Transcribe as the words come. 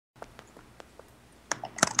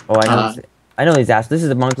Oh, I know these assholes. This is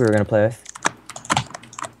the monk we were gonna play with.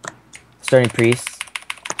 Starting priest.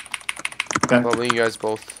 Okay. Bubbling you guys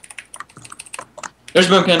both. There's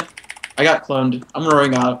Boomkin. I got cloned. I'm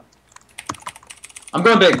roaring out. I'm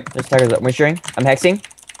going big. There's tigers up. Wishing. I'm hexing.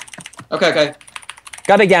 Okay.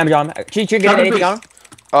 Got big damage on him. Cheat, get anything on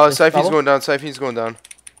him? Siphon's going down. Siphon's going down.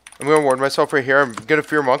 I'm gonna ward myself right here. I'm gonna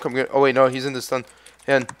fear monk. Oh wait, no, he's in the stun.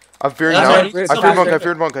 And I'm fearing now. Right. I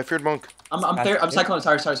feared monk. I'm cycling.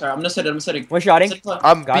 Sorry. I'm gonna sit it. I'm sitting. One shotting.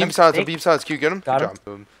 I'm beam silence. Can you get him? Got Good him.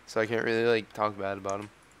 job. So I can't really like talk bad about him.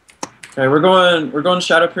 Okay, we're going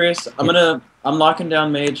Shadow Priest. I'm locking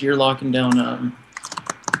down Mage. You're locking down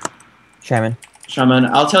Shaman.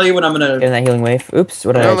 I'll tell you when I'm gonna Get in that healing wave. Oops,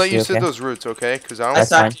 what did I'm I gonna do? let you sit Okay. those roots, okay? Because I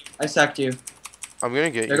sacked you. I'm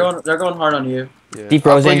gonna get They're you. going hard on you. Yeah. Deep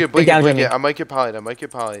frozen. Blink Big it. I might get polyed. I'm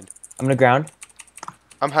gonna ground.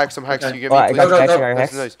 I'm hexed. Okay. You get Oh, me, I please? got Go. hex. I got Nice,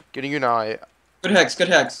 hex. nice. Getting you now. Good hex.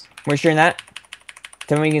 We're sharing that.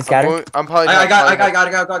 Tell me when you can scatter. I'm polyed. I got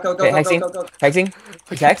go. Okay, hexing. Hexing.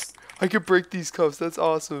 He's hex. I can break these cuffs. That's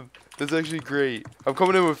awesome. That's actually great. I'm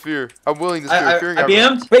coming in with fear. I'm willing to fear. Fearing I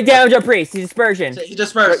BM'd. Big damage on priest. He's dispersion. He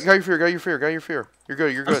dispersed. Got your fear. You're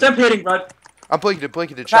good. I'm step hitting, bro. I'm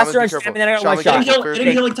blanketed. Faster Shaman, on be careful. Shaman, then I got one Shaman, shot.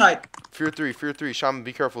 Hitting healing tide. Fear 3. Shaman,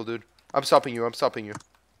 be careful, dude. I'm stopping you.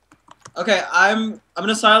 Okay, I'm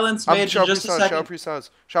gonna silence Mage in just a second.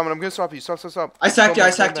 Shaman, I'm gonna stop you. Stop. I sacked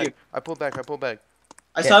you. I pulled back.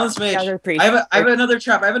 I silenced Mage. I have another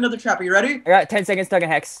trap. Are you ready? I got 10 seconds stuck in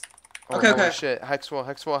hex. Okay. Holy shit. Hex wall.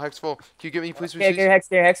 Can you get me, please? Okay, get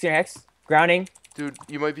hex. Grounding. Dude,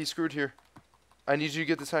 you might be screwed here. I need you to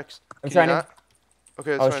get this hex. I'm Can you trying to. not?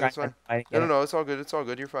 Okay, that's fine. No, it's all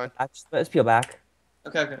good. You're fine. Let's peel back.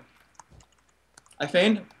 Okay. I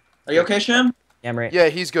feigned. Are you okay, Sham? Yeah, I'm right. Yeah,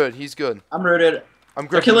 he's good. I'm rooted. I'm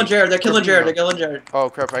They're killing Jared. They're killing Jared. Oh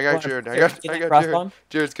crap! I got Jared. I got Jared.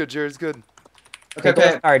 Jared's good.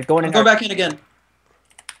 Okay. Hard. Going I'm going back in again.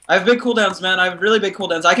 I have big cooldowns, man. I have really big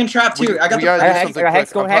cooldowns. I can trap too. I got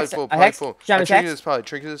hex. Going hex.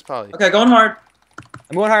 Trinket is poly. Okay, going hard.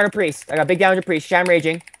 I'm going hard on priest. I got big damage on priest. Sham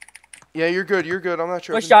raging. Yeah, you're good. I'm not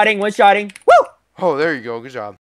sure. One shotting. Woo! Oh, there you go. Good job.